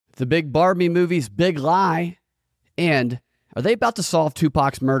the big Barbie movie's big lie, and are they about to solve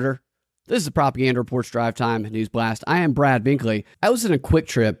Tupac's murder? This is the Propaganda Reports Drive Time News Blast. I am Brad Binkley. I was in a quick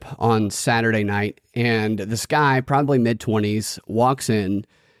trip on Saturday night, and this guy, probably mid-20s, walks in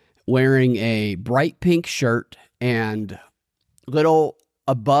wearing a bright pink shirt and little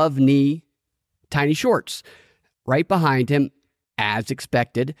above-knee tiny shorts. Right behind him, as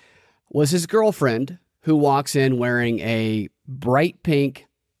expected, was his girlfriend, who walks in wearing a bright pink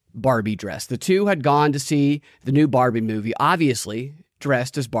Barbie dress. The two had gone to see the new Barbie movie, obviously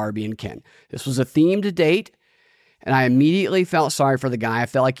dressed as Barbie and Ken. This was a themed date, and I immediately felt sorry for the guy. I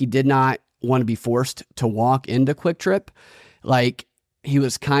felt like he did not want to be forced to walk into Quick Trip, like he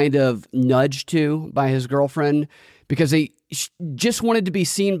was kind of nudged to by his girlfriend, because he just wanted to be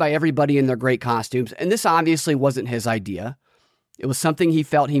seen by everybody in their great costumes. And this obviously wasn't his idea. It was something he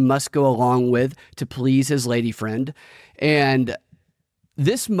felt he must go along with to please his lady friend. And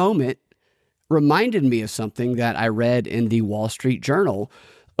this moment reminded me of something that I read in the Wall Street Journal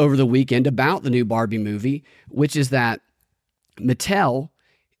over the weekend about the new Barbie movie, which is that Mattel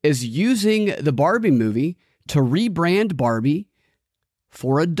is using the Barbie movie to rebrand Barbie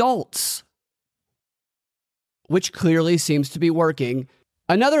for adults, which clearly seems to be working.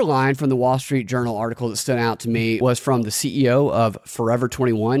 Another line from the Wall Street Journal article that stood out to me was from the CEO of Forever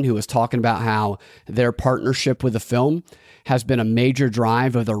 21, who was talking about how their partnership with the film has been a major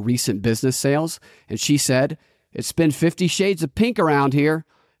drive of their recent business sales. And she said, "It's been 50 shades of pink around here.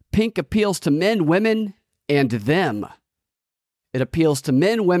 Pink appeals to men, women, and them." It appeals to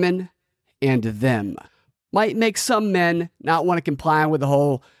men, women, and them. Might make some men not want to comply with the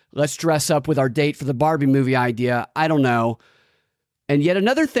whole let's dress up with our date for the Barbie movie idea. I don't know. And yet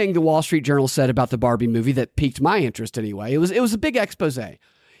another thing the Wall Street Journal said about the Barbie movie that piqued my interest anyway, it was a big expose.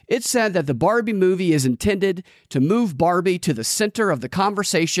 It said that the Barbie movie is intended to move Barbie to the center of the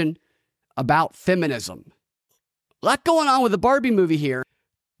conversation about feminism. A lot going on with the Barbie movie here.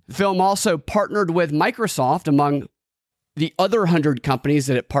 The film also partnered with Microsoft among the other 100 companies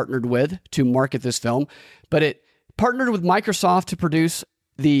that it partnered with to market this film, but it partnered with Microsoft to produce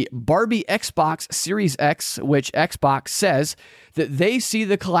the Barbie Xbox Series X, which Xbox says that they see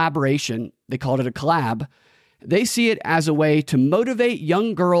the collaboration, they called it a collab, they see it as a way to motivate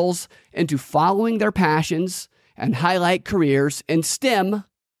young girls into following their passions and highlight careers in STEM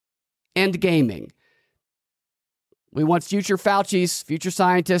and gaming. We want future Faucis, future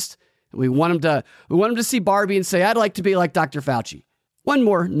scientists. We want them to see Barbie and say, "I'd like to be like Dr. Fauci." One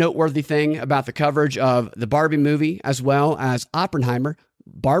more noteworthy thing about the coverage of the Barbie movie, as well as Oppenheimer,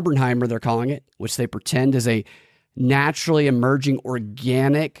 Barbenheimer they're calling it, which they pretend is a naturally emerging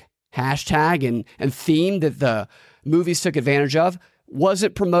organic hashtag and theme that the movies took advantage of,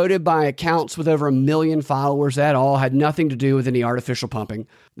 wasn't promoted by accounts with over 1 million followers at all, had nothing to do with any artificial pumping.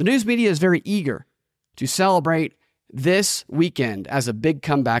 The news media is very eager to celebrate this weekend as a big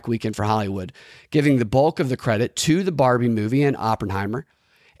comeback weekend for Hollywood, giving the bulk of the credit to the Barbie movie and Oppenheimer,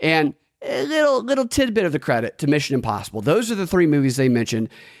 and a little tidbit of the credit to Mission Impossible. Those are the three movies they mentioned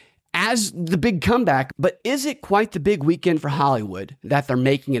as the big comeback, but is it quite the big weekend for Hollywood that they're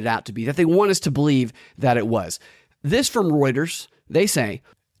making it out to be, that they want us to believe that it was? This from Reuters, they say,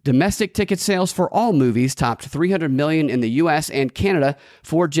 domestic ticket sales for all movies topped 300 million in the US and Canada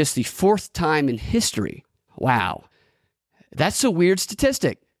for just the fourth time in history. Wow. That's a weird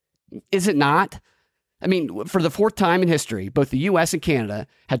statistic, is it not? I mean, for the fourth time in history, both the US and Canada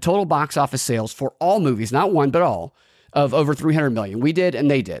had total box office sales for all movies, not one, but all, of over 300 million. We did, and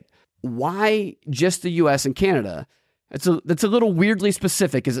they did. Why just the US and Canada? That's a little weirdly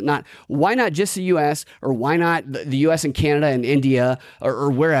specific, is it not? Why not just the US, or why not the US and Canada and India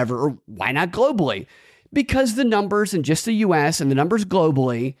or wherever, or why not globally? Because the numbers in just the US and the numbers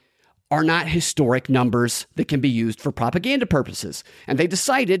globally are not historic numbers that can be used for propaganda purposes. And they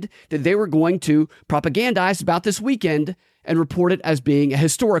decided that they were going to propagandize about this weekend and report it as being a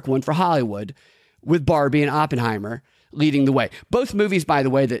historic one for Hollywood, with Barbie and Oppenheimer leading the way. Both movies, by the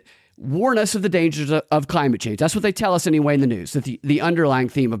way, that warn us of the dangers of climate change. That's what they tell us anyway in the news, that the underlying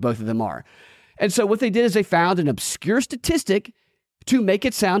theme of both of them are. And so what they did is they found an obscure statistic to make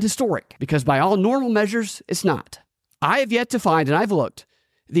it sound historic, because by all normal measures, it's not. I have yet to find, and I've looked,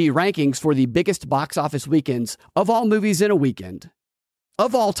 the rankings for the biggest box office weekends of all movies in a weekend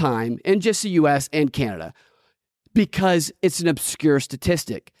of all time in just the US and Canada, because it's an obscure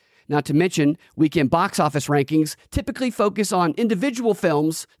statistic. Not to mention, weekend box office rankings typically focus on individual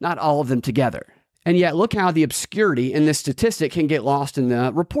films, not all of them together. And yet, look how the obscurity in this statistic can get lost in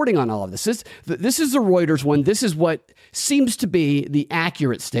the reporting on all of this. This is the Reuters one. This is what seems to be the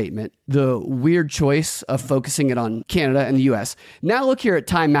accurate statement, the weird choice of focusing it on Canada and the U.S. Now look here at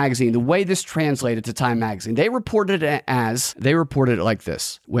Time Magazine, the way this translated to Time Magazine. They reported it like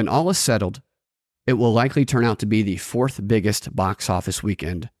this. When all is settled, it will likely turn out to be the fourth biggest box office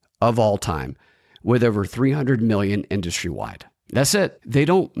weekend of all time, with over 300 million industry-wide. That's it. They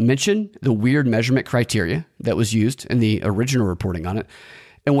don't mention the weird measurement criteria that was used in the original reporting on it.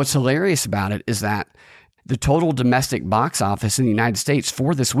 And what's hilarious about it is that the total domestic box office in the United States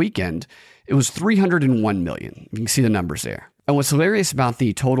for this weekend, it was 301 million. You can see the numbers there. And what's hilarious about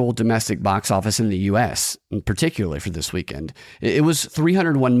the total domestic box office in the U.S., and particularly for this weekend, it was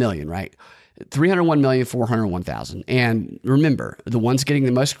 301 million, right? 301,401,000. And remember, the ones getting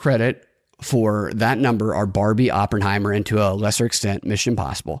the most credit for that number are Barbie, Oppenheimer, and to a lesser extent, Mission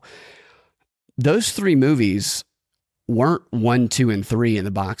Impossible. Those three movies weren't 1, 2, and 3 in the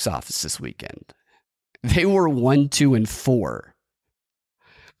box office this weekend. They were 1, 2, and 4.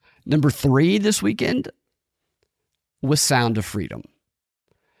 Number 3 this weekend was Sound of Freedom,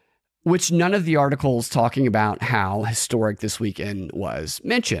 which none of the articles talking about how historic this weekend was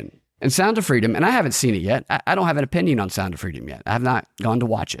mention. And Sound of Freedom, and I haven't seen it yet. I don't have an opinion on Sound of Freedom yet. I have not gone to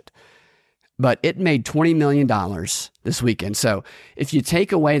watch it. But it made $20 million this weekend. So if you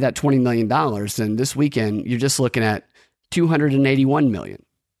take away that $20 million, then this weekend, you're just looking at $281 million.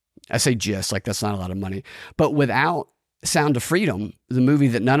 I say just, like that's not a lot of money. But without Sound of Freedom, the movie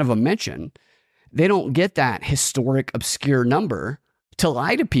that none of them mention, they don't get that historic, obscure number to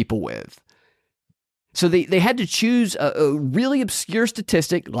lie to people with. So they had to choose a really obscure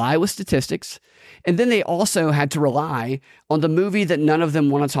statistic, lie with statistics, and then they also had to rely on the movie that none of them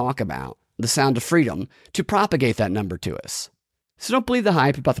want to talk about, The Sound of Freedom, to propagate that number to us. So don't believe the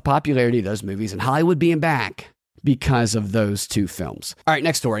hype about the popularity of those movies and Hollywood being back because of those two films. All right,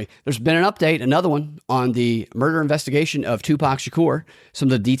 next story. There's been an update, another one, on the murder investigation of Tupac Shakur. Some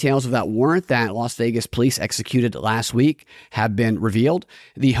of the details of that warrant that Las Vegas police executed last week have been revealed.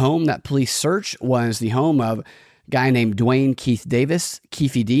 The home that police searched was the home of a guy named Dwayne Keith Davis,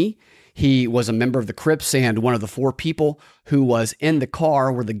 Keefy D. He was a member of the Crips and one of the 4 people who was in the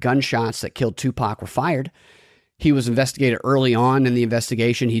car where the gunshots that killed Tupac were fired. He was investigated early on in the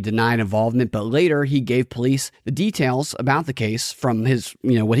investigation. He denied involvement, but later he gave police the details about the case from his,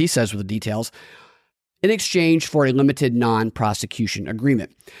 what he says were the details in exchange for a limited non-prosecution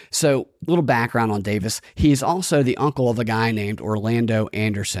agreement. So, little background on Davis. He is also the uncle of a guy named Orlando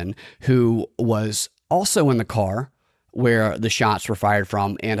Anderson, who was also in the car where the shots were fired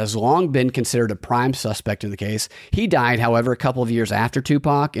from and has long been considered a prime suspect in the case. He died, however, a couple of years after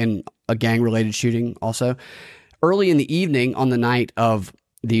Tupac in a gang-related shooting also. Early in the evening on the night of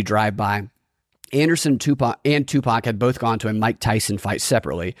the drive-by, Anderson and Tupac had both gone to a Mike Tyson fight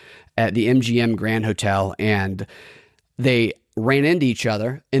separately at the MGM Grand Hotel, and they ran into each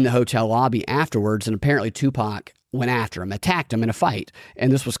other in the hotel lobby afterwards, and apparently Tupac went after him, attacked him in a fight,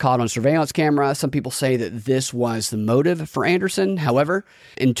 and this was caught on surveillance camera. Some people say that this was the motive for Anderson. However,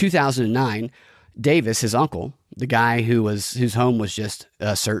 in 2009, Davis, his uncle, the guy whose home was just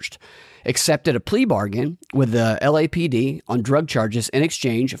searched, accepted a plea bargain with the LAPD on drug charges in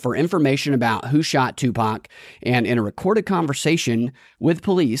exchange for information about who shot Tupac. And in a recorded conversation with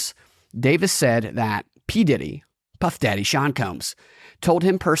police, Davis said that P. Diddy, Puff Daddy, Sean Combs, told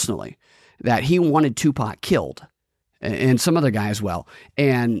him personally that he wanted Tupac killed, and some other guy as well.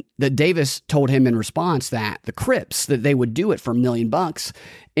 And that Davis told him in response that the Crips, that they would do it for $1 million.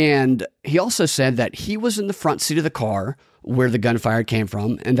 And he also said that he was in the front seat of the car where the gunfire came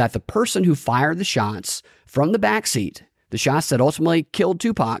from, and that the person who fired the shots from the back seat, the shots that ultimately killed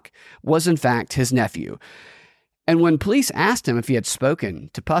Tupac, was in fact his nephew. And when police asked him if he had spoken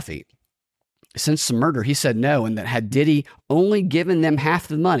to Puffy since the murder, he said no, and that had Diddy only given them half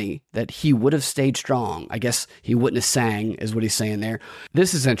the money, that he would have stayed strong. I guess he wouldn't have sang, is what he's saying there.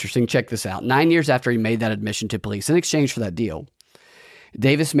 This is interesting. Check this out. 9 years after he made that admission to police in exchange for that deal,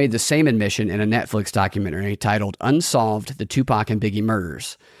 Davis made the same admission in a Netflix documentary titled Unsolved: The Tupac and Biggie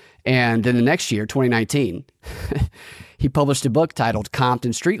Murders. And then the next year, 2019, he published a book titled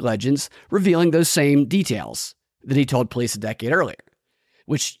Compton Street Legends, revealing those same details that he told police a decade earlier,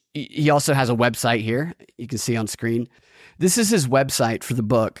 which he also has a website here. You can see on screen. This is his website for the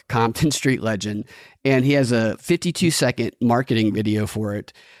book, Compton Street Legend, and he has a 52-second marketing video for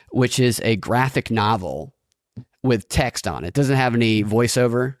it, which is a graphic novel with text on it. It doesn't have any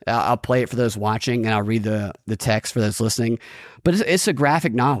voiceover. I'll play it for those watching, and I'll read the text for those listening. But it's a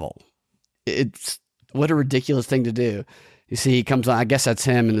graphic novel. It's what a ridiculous thing to do. You see, he comes on, I guess that's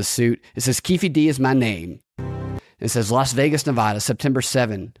him in the suit. It says, Keefe D is my name. It says Las Vegas, Nevada, September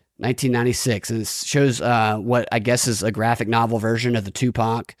 7, 1996. And it shows what I guess is a graphic novel version of the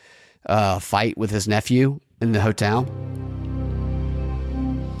Tupac fight with his nephew in the hotel.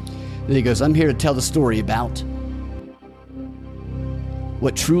 Then he goes, I'm here to tell the story about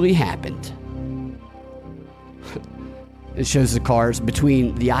what truly happened. It shows the cars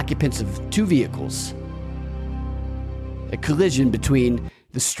between the occupants of two vehicles. A collision between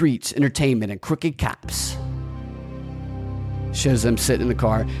the streets, entertainment, and crooked cops. Shows them sitting in the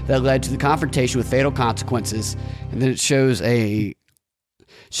car that led to the confrontation with fatal consequences. And then it shows a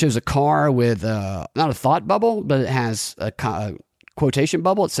car with not a thought bubble, but it has a quotation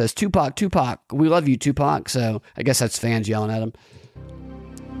bubble. It says, Tupac, Tupac, we love you, Tupac. So I guess that's fans yelling at him.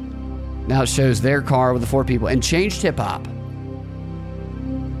 Now it shows their car with the four people and changed hip hop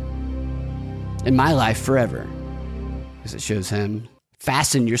in my life forever. Because it shows him,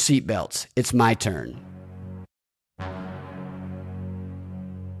 fasten your seatbelts. It's my turn.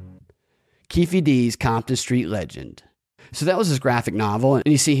 Keefe D's Compton Street Legend. So that was his graphic novel. And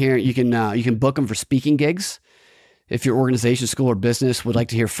you see here, you can book him for speaking gigs. If your organization, school, or business would like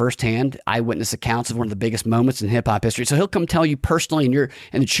to hear firsthand eyewitness accounts of one of the biggest moments in hip-hop history. So he'll come tell you personally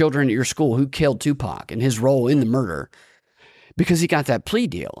and the children at your school who killed Tupac and his role in the murder, because he got that plea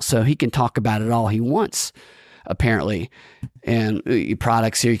deal. So he can talk about it all he wants, apparently. And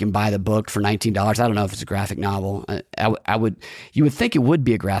products here, you can buy the book for $19. I don't know if it's a graphic novel. You would think it would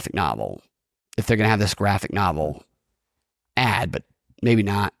be a graphic novel if they're going to have this graphic novel ad, but maybe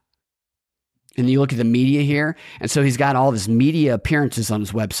not. And you look at the media here, and so he's got all of his media appearances on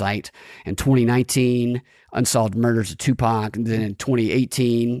his website. In 2019, Unsolved Murders of Tupac, and then in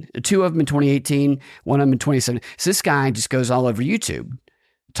 2018, two of them in 2018, one of them in 2017. So this guy just goes all over YouTube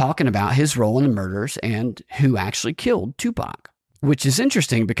talking about his role in the murders and who actually killed Tupac, which is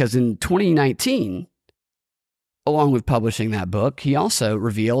interesting because in 2019, along with publishing that book, he also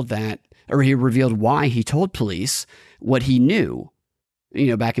revealed why he told police what he knew,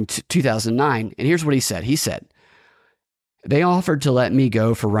 back in 2009. And here's what he said. He said, they offered to let me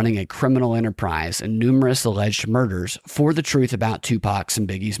go for running a criminal enterprise and numerous alleged murders for the truth about Tupac's and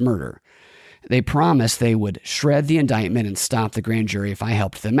Biggie's murder. They promised they would shred the indictment and stop the grand jury if I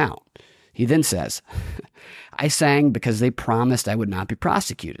helped them out. He then says, I sang because they promised I would not be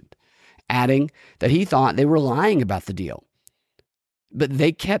prosecuted, adding that he thought they were lying about the deal. But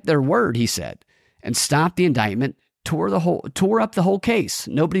they kept their word, he said, and stopped the indictment, tore up the whole case.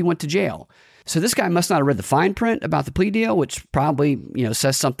 Nobody went to jail. So this guy must not have read the fine print about the plea deal, which probably,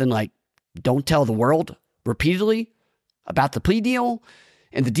 says something like, don't tell the world repeatedly about the plea deal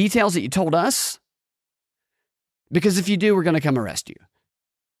and the details that you told us. Because if you do, we're going to come arrest you.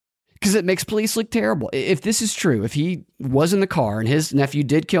 Because it makes police look terrible. If this is true, if he was in the car and his nephew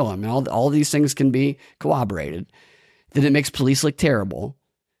did kill him, and all these things can be corroborated, then it makes police look terrible.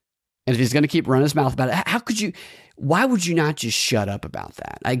 And if he's going to keep running his mouth about it, why would you not just shut up about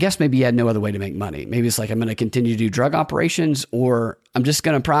that? I guess maybe he had no other way to make money. Maybe it's like, I'm going to continue to do drug operations, or I'm just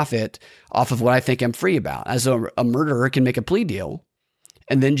going to profit off of what I think I'm free about. As a murderer can make a plea deal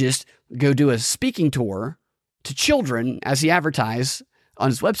and then just go do a speaking tour to children, as he advertised on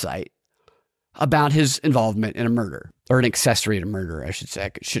his website, about his involvement in a murder, or an accessory to murder, I should say.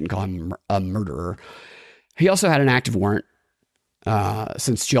 I shouldn't call him a murderer. He also had an active warrant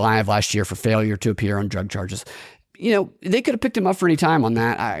since July of last year for failure to appear on drug charges. They could have picked him up for any time on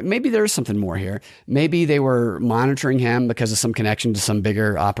that. Maybe there's something more here. Maybe they were monitoring him because of some connection to some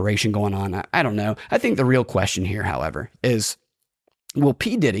bigger operation going on. I don't know. I think the real question here, however, is, will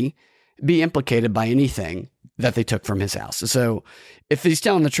P. Diddy be implicated by anything that they took from his house? So if he's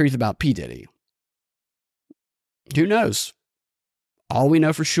telling the truth about P. Diddy, who knows? All we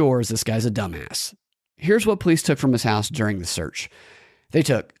know for sure is this guy's a dumbass. Here's what police took from his house during the search. They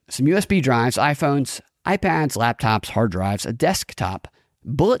took some USB drives, iPhones, iPads, laptops, hard drives, a desktop,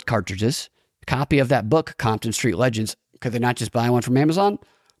 bullet cartridges, a copy of that book, Compton Street Legends. Could they not just buy one from Amazon?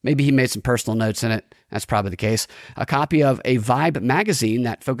 Maybe he made some personal notes in it. That's probably the case. A copy of a Vibe magazine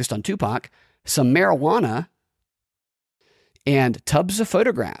that focused on Tupac, some marijuana, and tubs of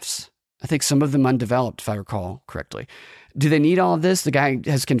photographs. I think some of them undeveloped, if I recall correctly. Do they need all of this? The guy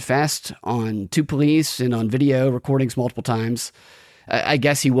has confessed to police and on video recordings multiple times. I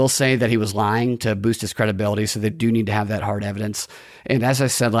guess he will say that he was lying to boost his credibility, so they do need to have that hard evidence. And as I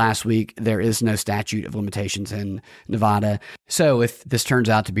said last week, there is no statute of limitations in Nevada. So if this turns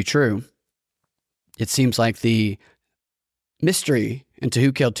out to be true, it seems like the mystery into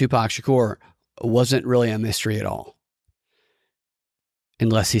who killed Tupac Shakur wasn't really a mystery at all.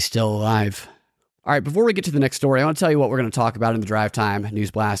 Unless he's still alive. All right, before we get to the next story, I want to tell you what we're going to talk about in the Drive Time News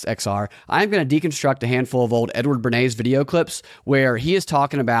Blast XR. I'm going to deconstruct a handful of old Edward Bernays video clips where he is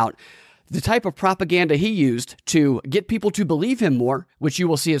talking about the type of propaganda he used to get people to believe him more, which you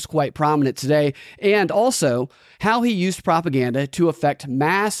will see is quite prominent today, and also how he used propaganda to affect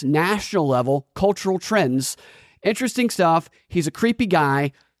mass, national level cultural trends. Interesting stuff. He's a creepy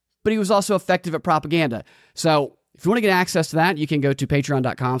guy, but he was also effective at propaganda. So if you want to get access to that, you can go to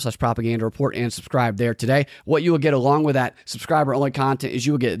patreon.com/propaganda report and subscribe there today. What you will get along with that subscriber-only content is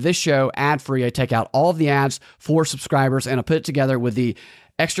you will get this show ad-free. I take out all of the ads for subscribers, and I put it together with the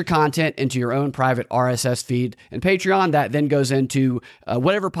extra content into your own private RSS feed and Patreon that then goes into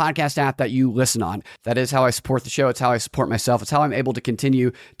whatever podcast app that you listen on. That is how I support the show. It's how I support myself. It's how I'm able to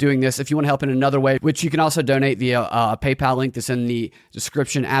continue doing this. If you want to help in another way, which you can also donate via a PayPal link that's in the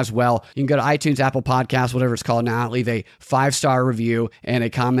description as well. You can go to iTunes, Apple Podcasts, whatever it's called now, leave a 5-star review and a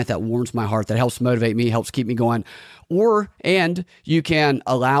comment that warms my heart, that helps motivate me, helps keep me going. And you can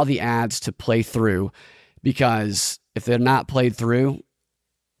allow the ads to play through, because if they're not played through,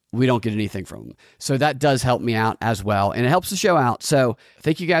 we don't get anything from them. So that does help me out as well, and it helps the show out. So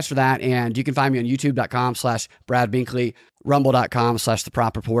thank you guys for that. And you can find me on youtube.com/Brad Binkley, rumble.com/The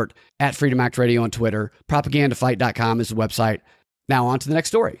Prop Report, at Freedom Act Radio on Twitter. Propagandafight.com is the website. Now on to the next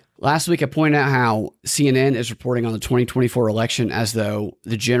story. Last week, I pointed out how CNN is reporting on the 2024 election as though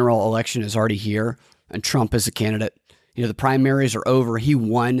the general election is already here and Trump is a candidate. You know, the primaries are over. He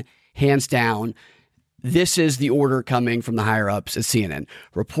won hands down. This is the order coming from the higher-ups at CNN.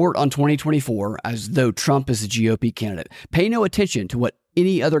 Report on 2024 as though Trump is a GOP candidate. Pay no attention to what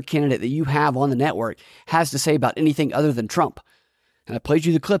any other candidate that you have on the network has to say about anything other than Trump. And I played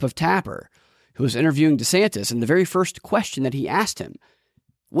you the clip of Tapper, who was interviewing DeSantis, and the very first question that he asked him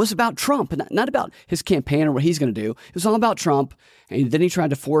was about Trump, and not about his campaign or what he's going to do. It was all about Trump, and then he tried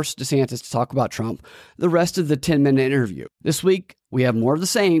to force DeSantis to talk about Trump the rest of the 10-minute interview. This week, we have more of the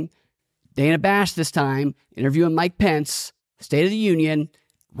same. Dana Bash this time, interviewing Mike Pence, State of the Union,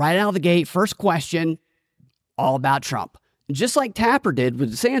 right out of the gate, first question, all about Trump. And just like Tapper did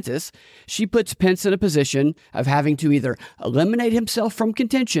with DeSantis, she puts Pence in a position of having to either eliminate himself from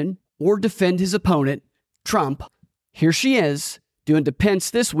contention or defend his opponent, Trump. Here she is, doing to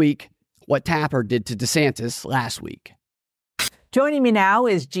Pence this week what Tapper did to DeSantis last week. Joining me now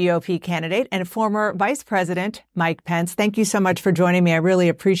is GOP candidate and former Vice President Mike Pence. Thank you so much for joining me. I really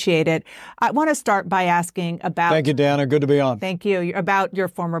appreciate it. I want to start by asking about... Thank you, Dana. Good to be on. Thank you. About your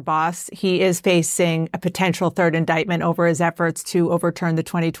former boss. He is facing a potential third indictment over his efforts to overturn the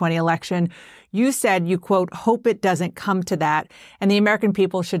 2020 election. You said you, quote, hope it doesn't come to that, and the American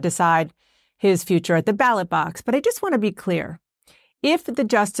people should decide his future at the ballot box. But I just want to be clear. If the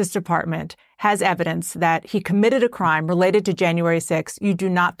Justice Department has evidence that he committed a crime related to January 6th, you do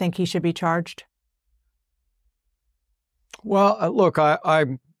not think he should be charged? Well, look,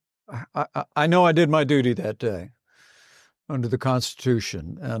 I know I did my duty that day under the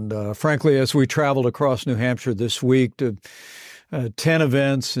Constitution. And frankly, as we traveled across New Hampshire this week to 10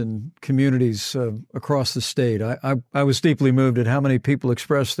 events in communities across the state, I was deeply moved at how many people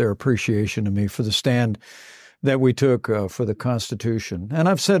expressed their appreciation to me for the stand that we took for the Constitution. And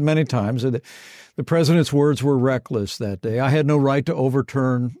I've said many times that the president's words were reckless that day. I had no right to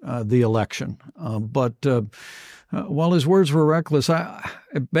overturn the election. But while his words were reckless,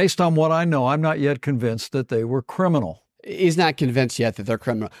 based on what I know, I'm not yet convinced that they were criminal. He's not convinced yet that they're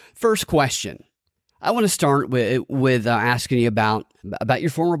criminal. First question. I want to start with asking you about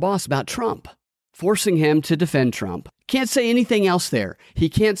your former boss, about Trump, forcing him to defend Trump. Can't say anything else there. He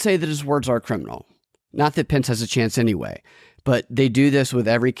can't say that his words are criminal. Not that Pence has a chance anyway, but they do this with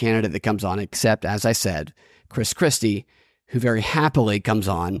every candidate that comes on, except, as I said, Chris Christie, who very happily comes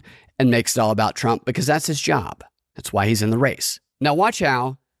on and makes it all about Trump because that's his job. That's why he's in the race. Now watch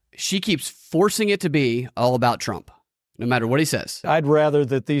how she keeps forcing it to be all about Trump, no matter what he says. I'd rather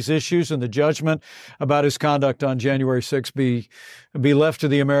that these issues and the judgment about his conduct on January 6th be left to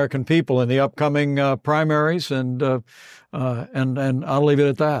the American people in the upcoming primaries, and I'll leave it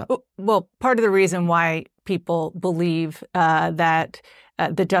at that. Well, part of the reason why people believe that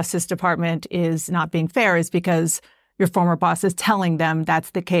the Justice Department is not being fair is because your former boss is telling them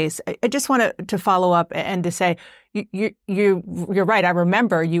that's the case. I just want to follow up and to say, you're right. I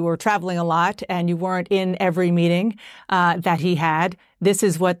remember you were traveling a lot and you weren't in every meeting that he had. This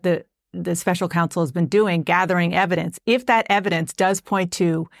is what the special counsel has been doing, gathering evidence. If that evidence does point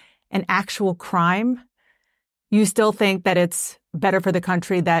to an actual crime, you still think that it's better for the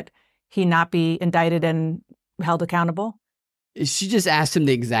country that he not be indicted and held accountable? She just asked him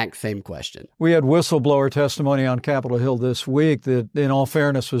the exact same question. We had whistleblower testimony on Capitol Hill this week that, in all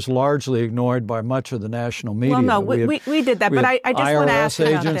fairness, was largely ignored by much of the national media. Well, no, we did that, but I just want to ask IRS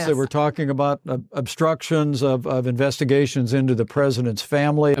about agents this. that were talking about obstructions of investigations into the president's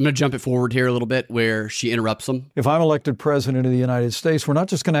family. I'm going to jump it forward here a little bit where she interrupts him. If I'm elected president of the United States, we're not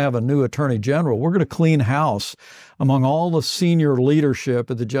just going to have a new attorney general. We're going to clean house among all the senior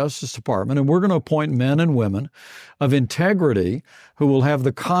leadership at the Justice Department, and we're going to appoint men and women of integrity who will have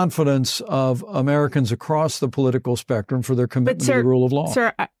the confidence of Americans across the political spectrum for their commitment to the rule of law.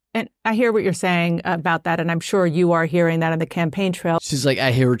 Sir, and I hear what you're saying about that, and I'm sure you are hearing that on the campaign trail. She's like,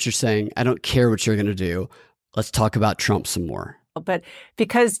 I hear what you're saying. I don't care what you're going to do. Let's talk about Trump some more. But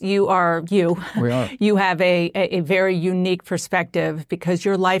because you have a very unique perspective, because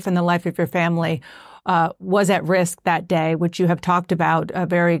your life and the life of your family was at risk that day, which you have talked about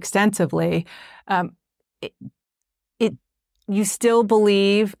very extensively. You still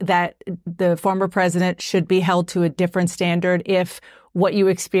believe that the former president should be held to a different standard if what you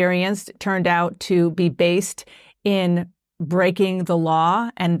experienced turned out to be based in breaking the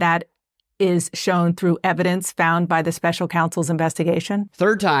law, and that is shown through evidence found by the special counsel's investigation?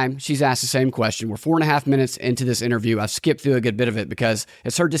 Third time she's asked the same question. We're 4.5 minutes into this interview. I've skipped through a good bit of it because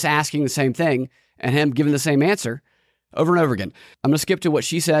it's her just asking the same thing and him giving the same answer over and over again. I'm going to skip to what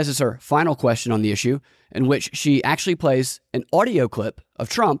she says is her final question on the issue, in which she actually plays an audio clip of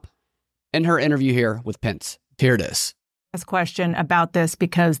Trump in her interview here with Pence. Here it is. This question about this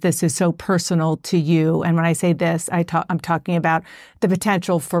because this is so personal to you. And when I say this, I'm talking about the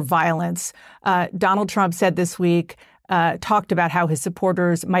potential for violence. Donald Trump said this week, talked about how his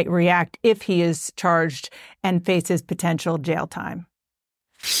supporters might react if he is charged and faces potential jail time.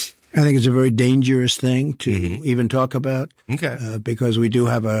 I think it's a very dangerous thing to even talk about because we do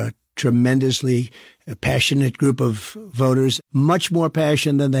have a tremendously passionate group of voters, much more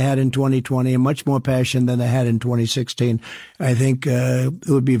passion than they had in 2020 and much more passion than they had in 2016. I think it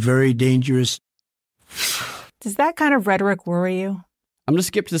would be very dangerous. Does that kind of rhetoric worry you? I'm going to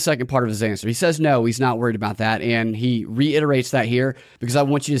skip to the second part of his answer. He says no, he's not worried about that. And he reiterates that here because I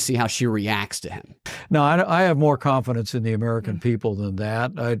want you to see how she reacts to him. No, I have more confidence in the American people than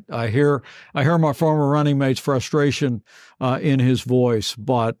that. I hear my former running mate's frustration in his voice,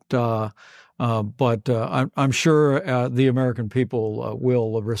 but I'm sure the American people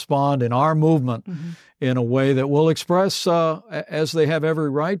will respond in our movement in a way that will express as they have every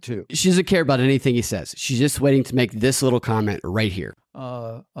right to. She doesn't care about anything he says. She's just waiting to make this little comment right here.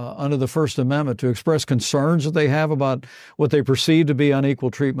 Under the First Amendment, to express concerns that they have about what they perceive to be unequal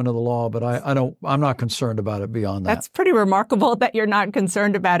treatment of the law, but I'm not concerned about it beyond that. That's pretty remarkable that you're not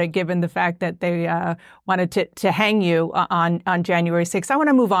concerned about it, given the fact that they wanted to hang you on January 6th. I want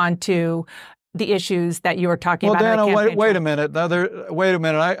to move on to the issues that you were talking about. Well, Dana, wait a minute. Wait a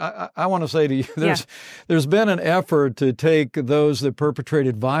minute. I want to say to you, there's been an effort to take those that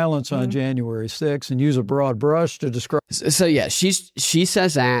perpetrated violence on January 6th and use a broad brush to describe. So yeah, she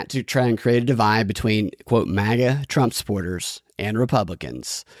says that to try and create a divide between, quote, MAGA Trump supporters and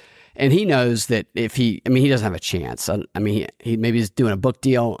Republicans. And he knows that he doesn't have a chance. I mean, he maybe he's doing a book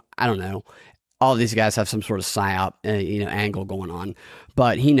deal. I don't know. All of these guys have some sort of psyop, angle going on,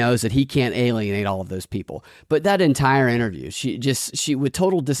 but he knows that he can't alienate all of those people. But that entire interview, she with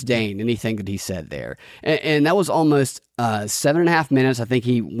total disdain anything that he said there, and that was almost 7.5 minutes. I think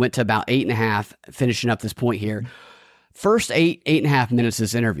he went to about 8.5, finishing up this point here. First 8.5 minutes of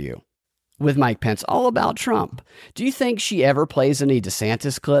this interview with Mike Pence, all about Trump. Do you think she ever plays any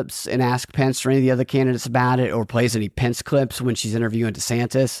DeSantis clips and asks Pence or any of the other candidates about it, or plays any Pence clips when she's interviewing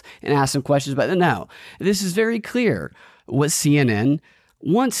DeSantis and asks them questions about it? No, this is very clear what CNN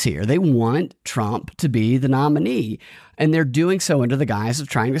wants here. They want Trump to be the nominee, and they're doing so under the guise of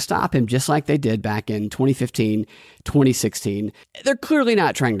trying to stop him, just like they did back in 2015, 2016. They're clearly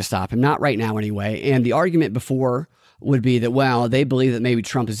not trying to stop him, not right now anyway. And the argument before would be that, well, they believe that maybe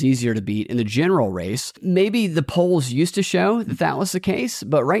Trump is easier to beat in the general race. Maybe the polls used to show that that was the case,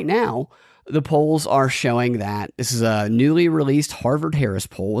 but right now the polls are showing that. This is a newly released Harvard-Harris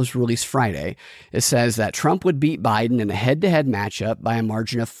poll. It was released Friday. It says that Trump would beat Biden in a head-to-head matchup by a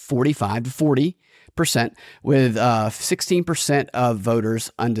margin of 45 to 40%, with 16% of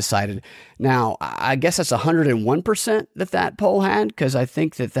voters undecided. Now, I guess that's 101% that poll had, because I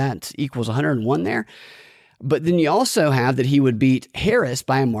think that equals 101 there. But then you also have that he would beat Harris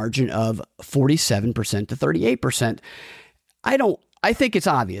by a margin of 47% to 38%. I think it's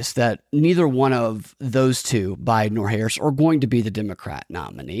obvious that neither one of those two, Biden or Harris, are going to be the Democrat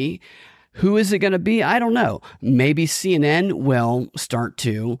nominee. Who is it going to be? I don't know. Maybe CNN will start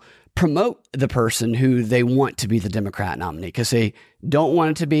to promote the person who they want to be the Democrat nominee, because they don't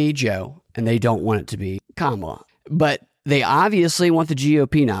want it to be Joe and they don't want it to be Kamala. But they obviously want the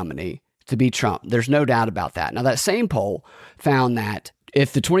GOP nominee to be Trump. There's no doubt about that. Now, that same poll found that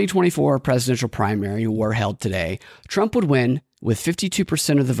if the 2024 presidential primary were held today, Trump would win with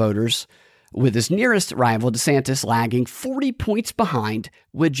 52% of the voters, with his nearest rival, DeSantis, lagging 40 points behind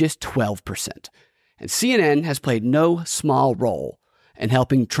with just 12%. And CNN has played no small role in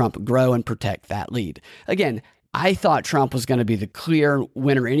helping Trump grow and protect that lead. Again, I thought Trump was going to be the clear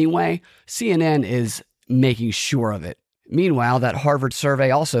winner anyway. CNN is making sure of it. Meanwhile, that Harvard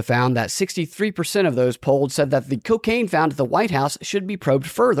survey also found that 63% of those polled said that the cocaine found at the White House should be probed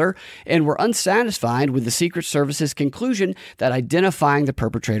further and were unsatisfied with the Secret Service's conclusion that identifying the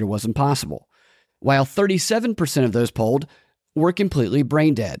perpetrator was impossible, while 37% of those polled were completely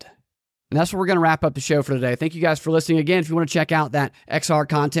brain dead. And that's where we're going to wrap up the show for today. Thank you guys for listening. Again, if you want to check out that XR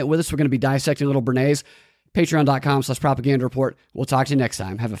content with us, we're going to be dissecting little Bernays. Patreon.com/propaganda report. We'll talk to you next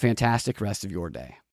time. Have a fantastic rest of your day.